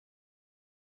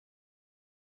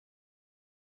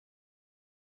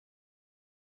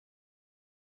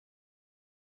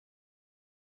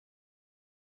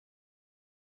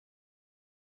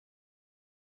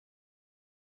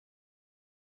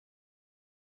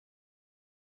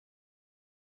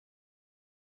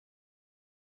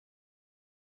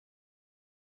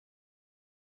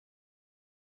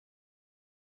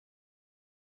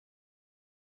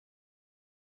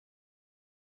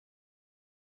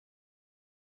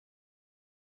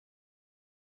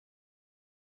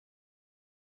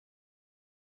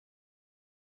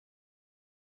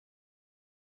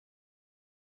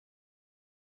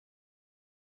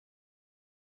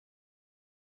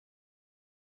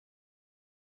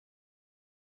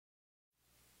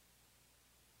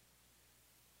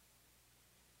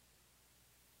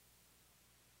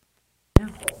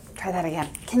Try that again.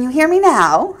 Can you hear me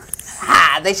now?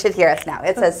 They should hear us now.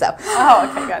 It says so. Oh,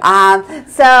 okay, good.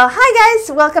 So, hi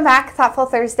guys. Welcome back. Thoughtful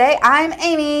Thursday. I'm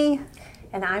Amy.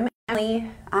 And I'm Emily.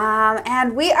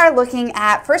 And we are looking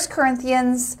at 1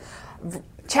 Corinthians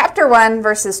chapter 1,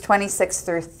 verses 26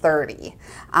 through 30.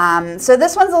 So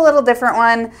this one's a little different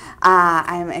one.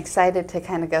 I'm excited to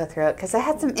kind of go through it because I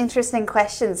had some interesting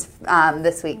questions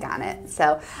this week on it.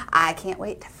 So I can't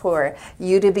wait for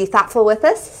you to be thoughtful with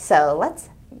us. So let's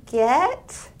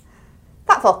get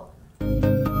thoughtful.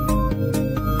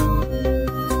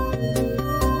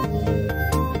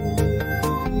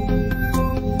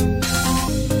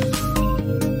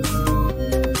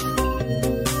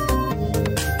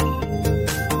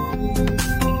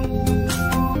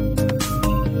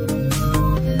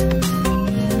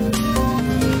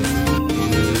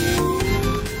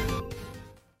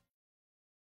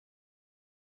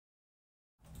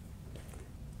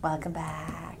 Welcome back.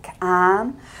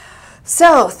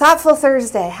 So, Thoughtful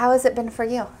Thursday, how has it been for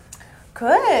you?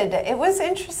 Good. It was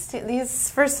interesting.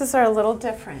 These verses are a little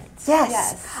different.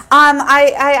 Yes.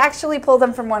 I actually pulled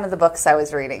them from one of the books I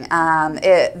was reading.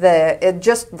 It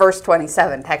just verse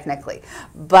 27 technically,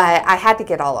 but I had to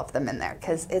get all of them in there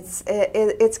because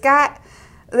it's got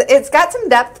some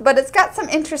depth, but it's got some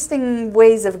interesting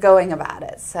ways of going about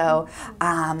it. So,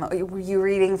 were you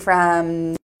reading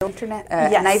from the internet?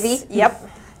 Yes. NIV? Yep.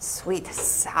 Sweet.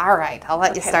 All right. I'll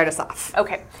let you start us off.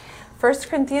 Okay. 1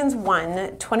 Corinthians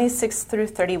 1, 26 through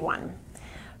 31.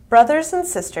 Brothers and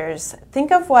sisters,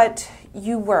 think of what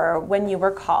you were when you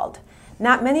were called.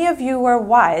 Not many of you were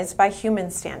wise by human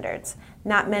standards.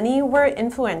 Not many were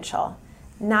influential.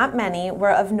 Not many were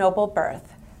of noble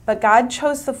birth. But God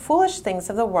chose the foolish things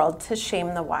of the world to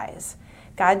shame the wise.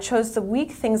 God chose the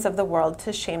weak things of the world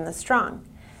to shame the strong.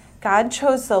 God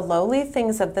chose the lowly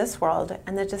things of this world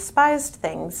and the despised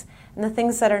things and the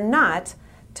things that are not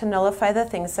to nullify the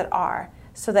things that are,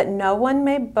 so that no one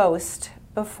may boast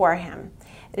before him.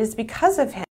 It is because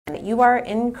of him that you are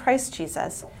in Christ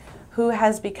Jesus, who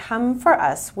has become for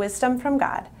us wisdom from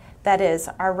God, that is,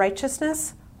 our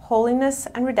righteousness, holiness,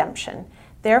 and redemption.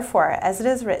 Therefore, as it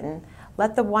is written,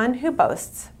 let the one who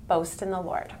boasts boast in the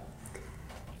Lord.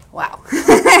 Wow.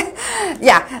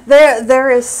 Yeah, there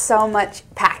is so much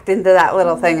packed into that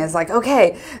little thing. It's like,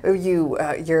 okay,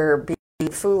 you're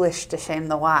being foolish to shame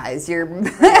the wise.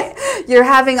 You're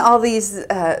having all these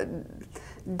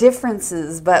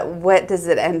differences, but what does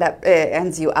it end up? It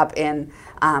ends you up in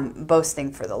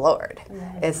boasting for the Lord.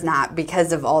 Mm-hmm. It's not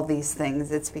because of all these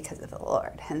things, it's because of the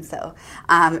Lord. And so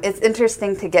it's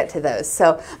interesting to get to those.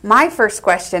 So my first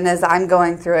question as I'm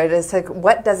going through it is like,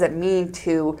 what does it mean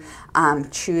to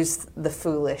choose the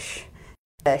foolish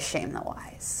to shame the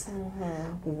wise?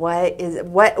 Mm-hmm.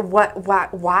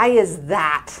 Why is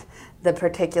that the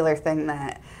particular thing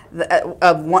that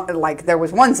like there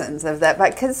was one sentence of that,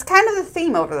 but because it's kind of the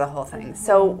theme over the whole thing. Mm-hmm.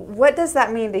 So what does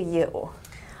that mean to you?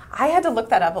 I had to look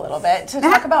that up a little bit to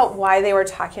talk about why they were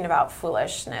talking about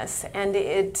foolishness.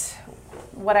 And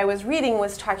what I was reading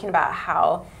was talking about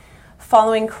how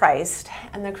following Christ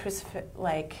and the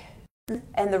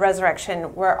and the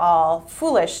resurrection were all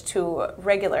foolish to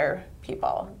regular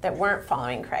people that weren't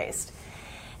following Christ.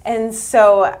 And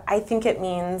so I think it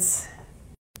means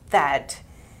that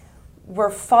we're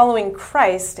following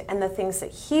Christ and the things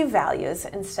that he values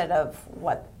instead of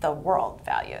what the world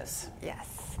values.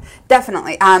 Yes.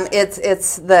 Definitely,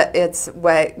 it's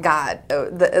what God,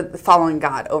 following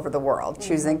God over the world,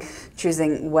 mm-hmm.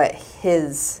 choosing what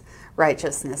His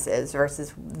righteousness is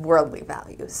versus worldly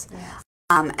values. Yeah.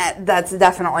 That's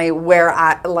definitely where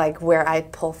I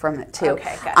pull from it too.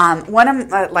 Okay, good. One of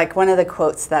the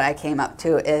quotes that I came up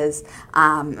to is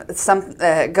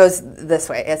goes this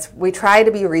way: "It's we try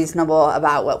to be reasonable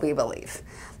about what we believe,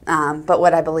 but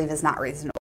what I believe is not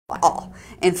reasonable at all.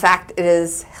 In fact, it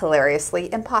is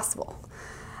hilariously impossible.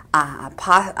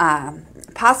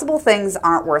 Possible things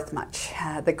aren't worth much.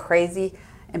 The crazy,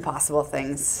 impossible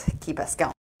things keep us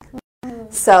going."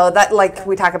 So that, like,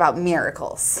 we talk about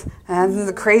miracles and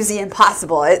the crazy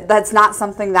impossible. That's not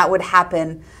something that would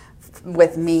happen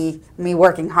with me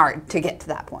working hard to get to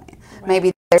that point. Right.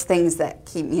 Maybe there's things that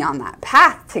keep me on that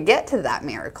path to get to that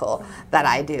miracle that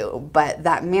I do, but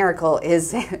that miracle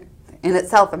is in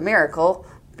itself a miracle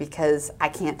because I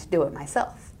can't do it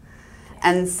myself.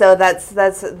 And so that's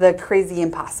the crazy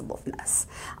impossibleness.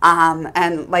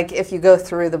 And like if you go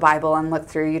through the Bible and look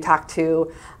through, you talk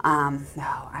to,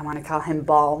 I want to call him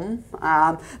Balaam.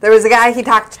 There was a guy, he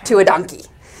talked to a donkey.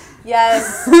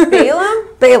 Yes. Balaam?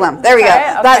 Balaam. There we go.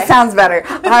 Okay. That sounds better.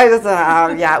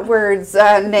 Words,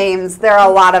 names. There are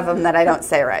a lot of them that I don't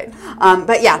say right.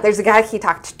 But yeah, there's a guy, he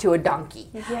talked to a donkey.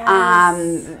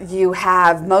 Yes. You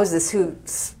have Moses who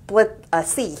split a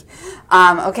sea.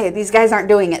 Okay, these guys aren't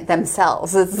doing it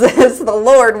themselves. It's the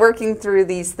Lord working through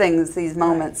these things, these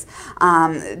moments.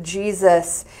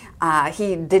 Jesus,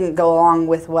 he didn't go along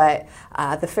with what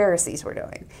the Pharisees were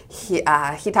doing. He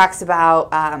talks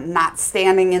about not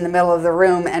standing in the middle of the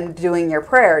room and doing your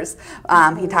prayers.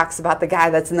 He talks about the guy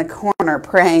that's in the corner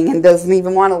praying and doesn't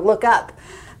even want to look up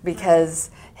because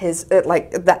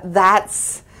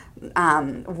that's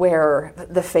where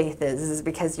the faith is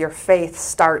because your faith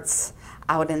starts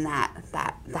out in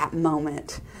that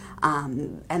moment.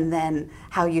 And then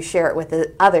how you share it with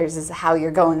the others is how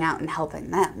you're going out and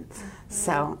helping them.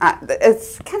 So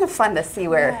it's kind of fun to see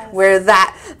where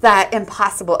that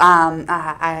impossible,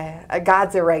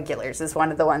 God's Irregulars is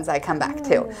one of the ones I come back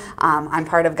to. I'm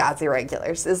part of God's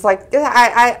Irregulars. It's like,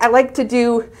 I like to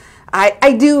do,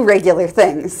 I do regular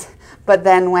things, but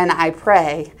then when I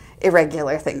pray,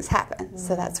 irregular things happen.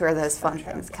 So that's where those fun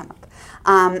things come up.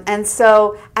 And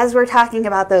so as we're talking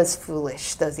about those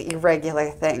foolish, those irregular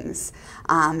things,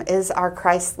 is our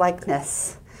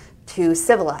Christ-likeness too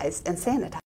civilized and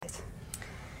sanitized?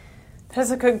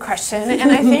 That's a good question,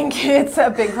 and I think it's a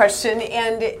big question,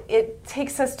 and it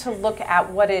takes us to look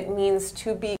at what it means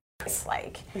to be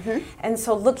Christ-like. And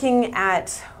so looking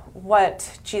at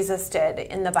what Jesus did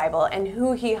in the Bible and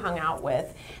who he hung out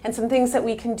with, and some things that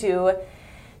we can do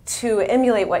to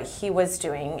emulate what he was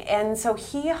doing. And so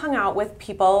he hung out with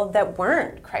people that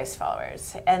weren't Christ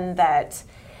followers, and that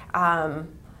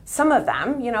some of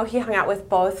them, he hung out with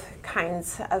both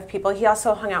kinds of people. He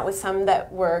also hung out with some that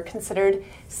were considered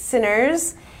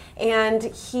sinners, and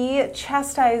he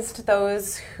chastised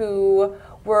those who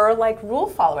were like rule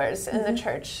followers in the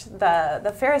church,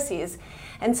 the Pharisees.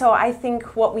 And so I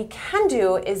think what we can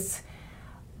do is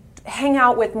hang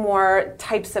out with more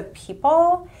types of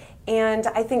people. And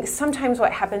I think sometimes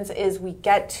what happens is we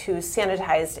get too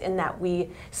sanitized in that we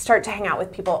start to hang out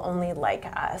with people only like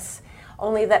us,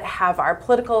 only that have our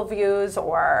political views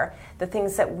or the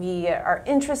things that we are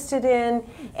interested in,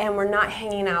 and we're not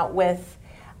hanging out with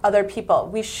other people.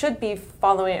 We should be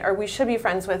we should be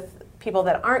friends with people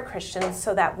that aren't Christians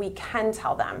so that we can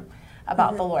tell them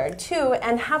about the Lord too,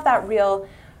 and have that real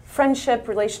friendship,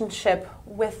 relationship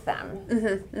with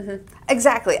them.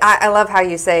 Exactly. I love how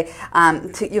you say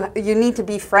you need to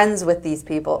be friends with these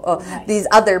people, these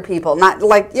other people. Not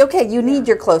like, okay, you need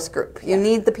your close group. You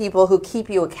need the people who keep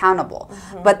you accountable.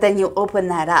 But then you open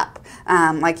that up.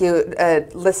 Like you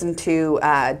listen to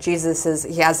Jesus,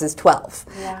 he has his 12.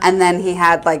 And then he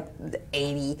had like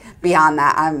 80 beyond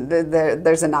that.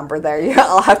 There's a number there.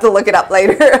 I'll have to look it up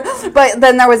later. But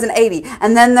then there was an 80.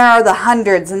 And then there are the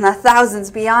hundreds and the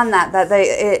thousands beyond that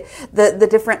the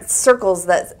different circles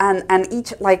that and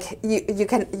each, like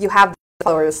you have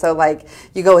followers. So like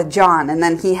you go with John, and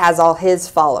then he has all his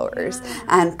followers,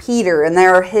 and Peter, and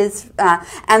there are his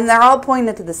and they're all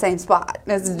pointed to the same spot.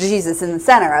 It's Jesus in the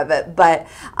center of it, but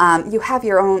you have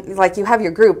your own, like you have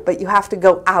your group, but you have to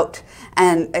go out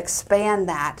and expand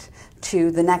that to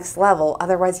the next level.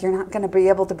 Otherwise you're not going to be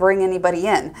able to bring anybody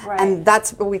in. And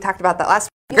that's what we talked about that last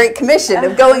Great Commission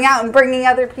of going out and bringing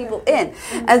other people in.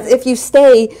 As if you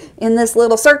stay in this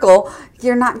little circle,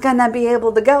 you're not going to be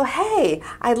able to go, hey,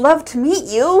 I'd love to meet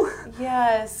you.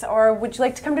 Yes, or would you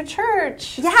like to come to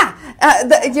church? Yeah,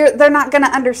 they're not going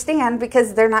to understand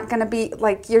because they're not going to be,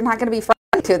 like, you're not going to be friendly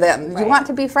to them. You want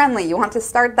to be friendly. You want to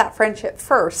start that friendship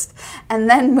first and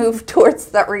then move towards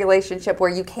that relationship where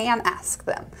you can ask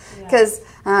them. Because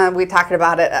we talked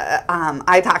about it,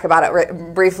 I talk about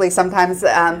it briefly sometimes,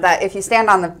 that if you stand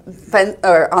on the fence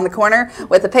or on the corner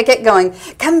with a picket going,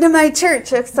 come to my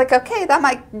church, it's like, okay, that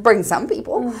might bring some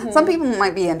people. Some people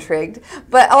might be intrigued,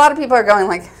 but a lot of people are going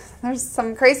like, there's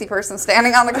some crazy person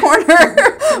standing on the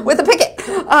corner with a picket.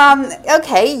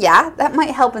 Okay, yeah, that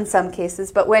might help in some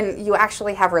cases, but when you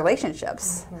actually have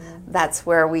relationships, that's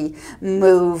where we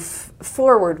move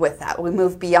forward with that. We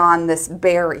move beyond this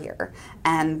barrier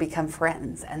and become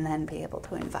friends, and then be able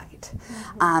to invite.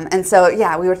 And so,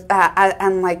 yeah, we were,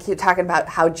 and like you're talking about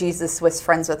how Jesus was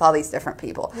friends with all these different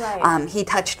people. He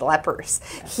touched lepers.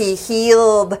 He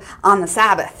healed on the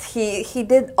Sabbath. He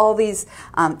did all these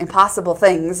impossible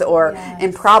things or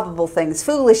improbable things,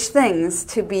 foolish things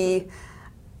to be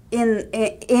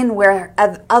in where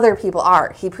other people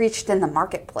are. He preached in the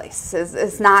marketplace.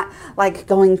 It's not like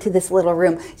going to this little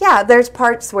room. Yeah, there's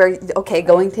parts where, okay,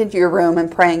 going to your room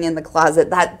and praying in the closet,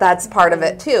 that's part of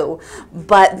it too.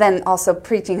 But then also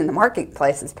preaching in the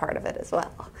marketplace is part of it as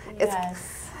well.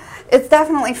 it's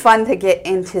definitely fun to get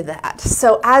into that.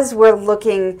 So as we're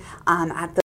looking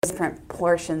at the different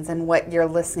portions and what you're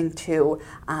listening to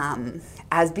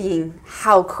as being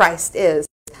how Christ is,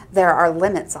 there are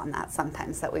limits on that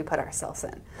sometimes that we put ourselves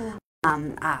in.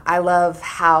 I love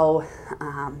how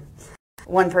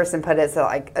one person put it, so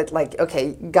like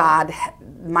okay,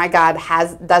 my God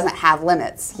doesn't have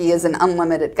limits. He is an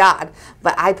unlimited God,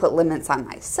 but I put limits on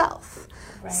myself.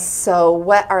 Right. So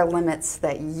what are limits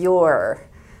that you're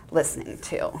listening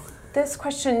to? This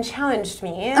question challenged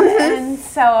me, and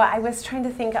so I was trying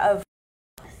to think of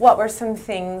what were some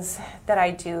things that I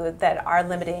do that are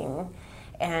limiting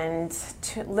and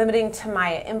limiting to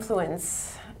my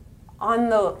influence on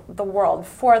the world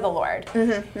for the Lord.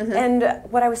 And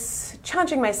what I was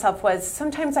challenging myself was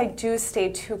sometimes I do stay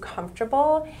too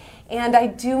comfortable and I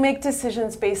do make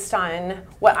decisions based on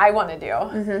what I want to do.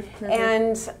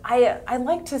 And I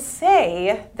like to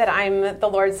say that I'm the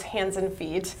Lord's hands and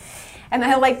feet. And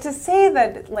I like to say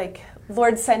that, like,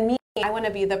 Lord, send me. I want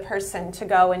to be the person to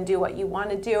go and do what you want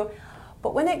to do.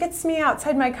 But when it gets me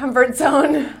outside my comfort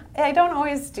zone, I don't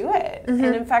always do it.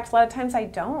 And in fact, a lot of times I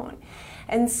don't.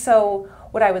 And so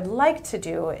what I would like to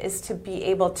do is to be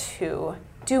able to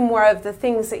do more of the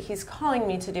things that he's calling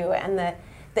me to do and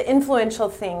the influential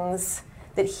things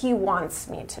that he wants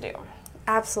me to do.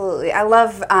 Absolutely. I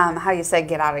love how you said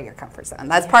get out of your comfort zone.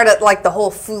 That's part of like the whole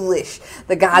foolish,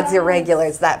 the God's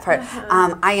irregulars, that part.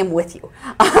 I am with you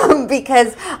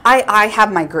because I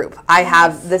have my group. I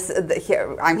have this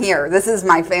here. I'm here. This is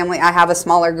my family. I have a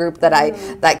smaller group that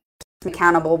that keeps me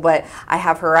accountable, but I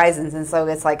have horizons. And so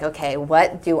it's like, okay,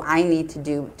 what do I need to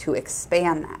do to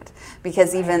expand that?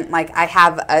 Because even like I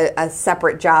have a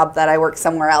separate job that I work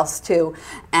somewhere else too,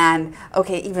 and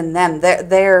okay, even them,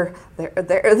 they're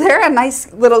a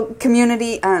nice little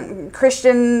community,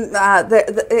 Christian.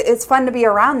 It's fun to be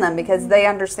around them because they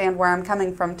understand where I'm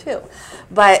coming from too.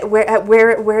 But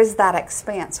where's that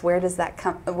expanse? Where does that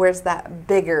come? Where's that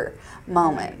bigger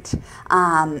moment?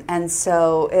 And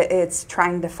so it's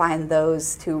trying to find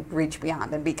those to reach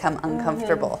beyond and become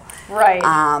uncomfortable. Right.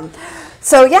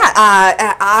 So yeah,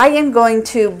 I am going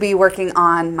to be working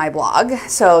on my blog.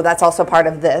 So that's also part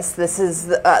of this. This is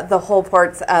the whole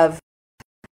parts of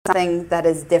something that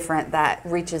is different that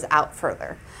reaches out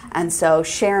further. And so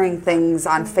sharing things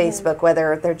on Facebook,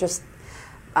 whether they're just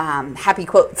happy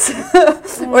quotes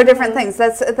or different things,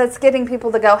 that's getting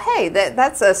people to go, hey,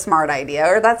 that's a smart idea,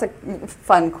 or that's a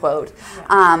fun quote.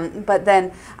 But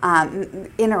then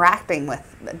interacting with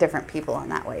different people in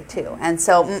that way too. And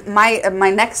so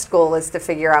my next goal is to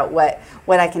figure out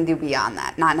what I can do beyond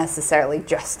that, not necessarily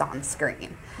just on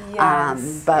screen.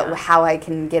 But how I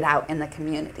can get out in the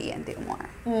community and do more.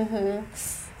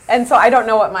 And so I don't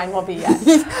know what mine will be yet.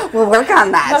 We'll work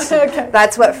on that. Okay.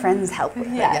 That's what friends help with.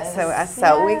 Yes.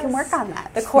 So we can work on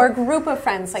that. The core group of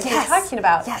friends, like you're talking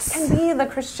about, Yes. can be the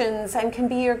Christians and can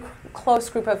be your close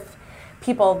group of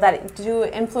people that do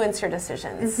influence your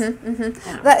decisions.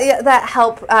 That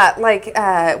help,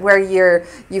 where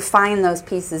you find those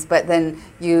pieces, but then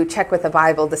you check with the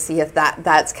Bible to see if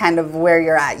that's kind of where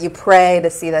you're at. You pray to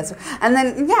see this, and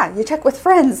then you check with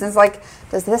friends. It's like,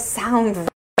 does this sound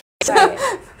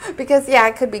right? Because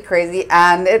it could be crazy,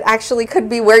 and it actually could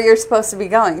be where you're supposed to be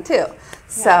going too.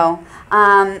 So,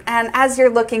 and as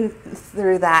you're looking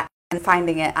through that and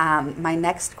finding it, my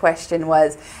next question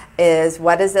is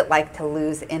what is it like to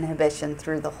lose inhibition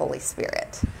through the Holy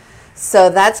Spirit? So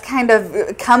that's kind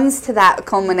of comes to that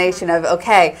culmination of,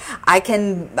 okay, I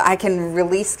can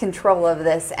release control of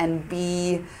this and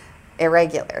be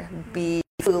irregular, be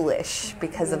foolish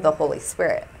because of the Holy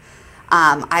Spirit.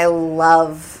 I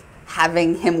love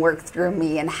having him work through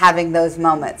me and having those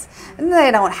moments. And they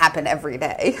don't happen every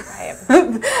day. Right.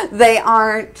 They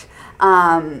aren't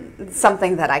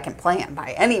something that I can plan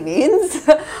by any means.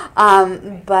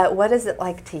 But what is it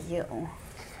like to you?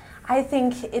 I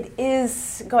think it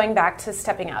is going back to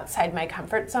stepping outside my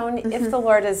comfort zone. If the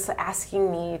Lord is asking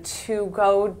me to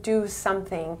go do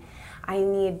something, I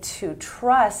need to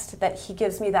trust that he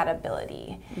gives me that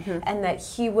ability and that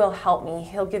he will help me.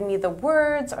 He'll give me the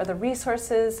words or the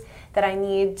resources that I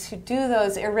need to do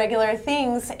those irregular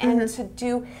things and to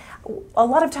do. A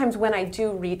lot of times when I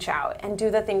do reach out and do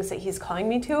the things that he's calling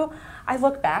me to, I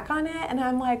look back on it and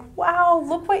I'm like, wow,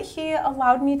 look what he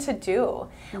allowed me to do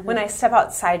when I step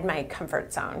outside my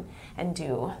comfort zone and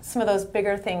do some of those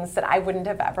bigger things that I wouldn't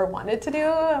have ever wanted to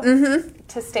do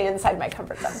to stay inside my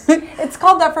comfort zone. It's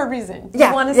called that for a reason.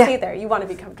 You want to stay there. You want to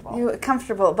be comfortable.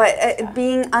 Comfortable, but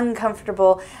being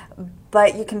uncomfortable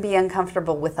but you can be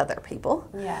uncomfortable with other people.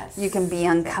 Yes. You can be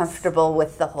uncomfortable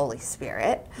with the Holy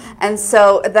Spirit. And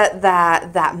so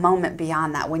that moment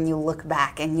beyond that, when you look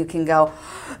back and you can go,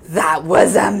 that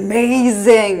was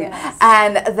amazing. Yes.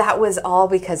 And that was all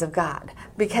because of God.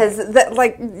 Because that,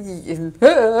 like,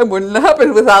 it wouldn't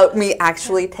happen without me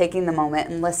actually taking the moment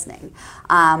and listening.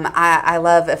 I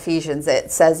love Ephesians.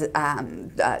 It says,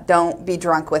 don't be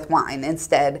drunk with wine.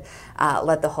 Instead,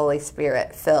 let the Holy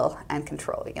Spirit fill and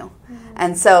control you.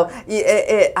 And so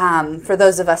for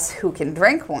those of us who can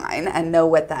drink wine and know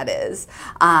what that is,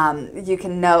 you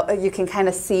can kind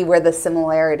of see where the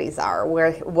similarities are,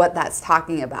 what that's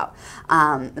talking about.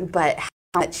 But how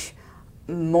much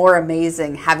more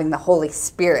amazing having the Holy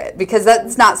Spirit, because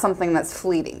that's not something that's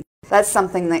fleeting. That's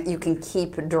something that you can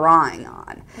keep drawing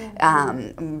on,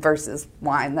 versus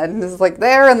wine that is like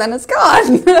there and then it's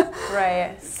gone.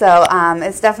 Right. So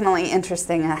it's definitely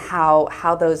interesting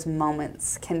how those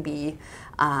moments can be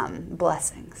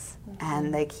blessings,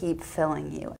 and they keep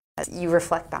filling you as you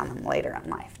reflect on them later in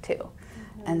life too.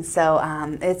 And so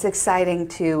it's exciting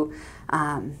to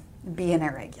be an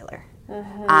irregular.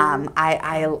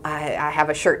 I have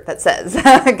a shirt that says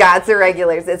God's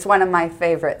Irregulars. It's one of my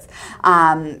favorites.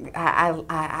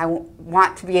 I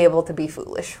want to be able to be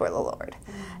foolish for the Lord.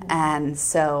 And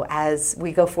so as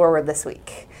we go forward this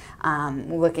week,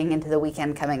 looking into the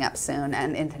weekend coming up soon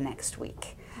and into next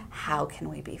week, how can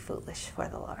we be foolish for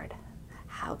the Lord?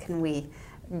 How can we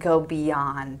go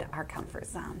beyond our comfort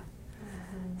zone?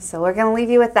 So we're going to leave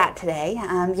you with that today.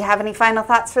 Do you have any final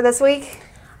thoughts for this week?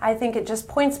 I think it just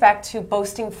points back to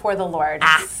boasting for the Lord,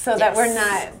 so that we're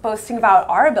not boasting about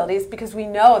our abilities, because we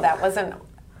know that wasn't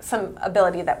some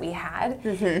ability that we had.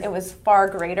 It was far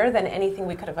greater than anything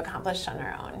we could have accomplished on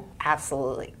our own.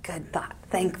 Absolutely. Good thought.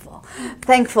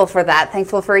 Thankful for that.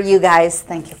 Thankful for you guys.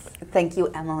 Thank you,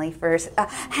 Emily, for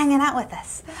hanging out with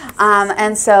us.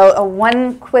 And so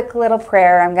one quick little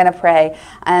prayer I'm going to pray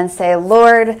and say,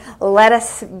 Lord, let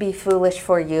us be foolish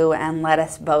for you, and let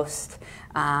us boast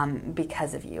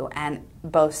because of you, and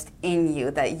boast in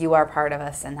you that you are part of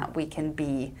us, and that we can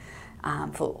be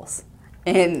fools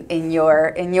in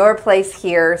your place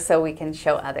here, so we can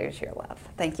show others your love.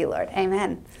 Thank you, Lord.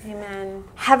 Amen. Amen.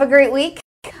 Have a great week.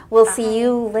 We'll see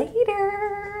you later.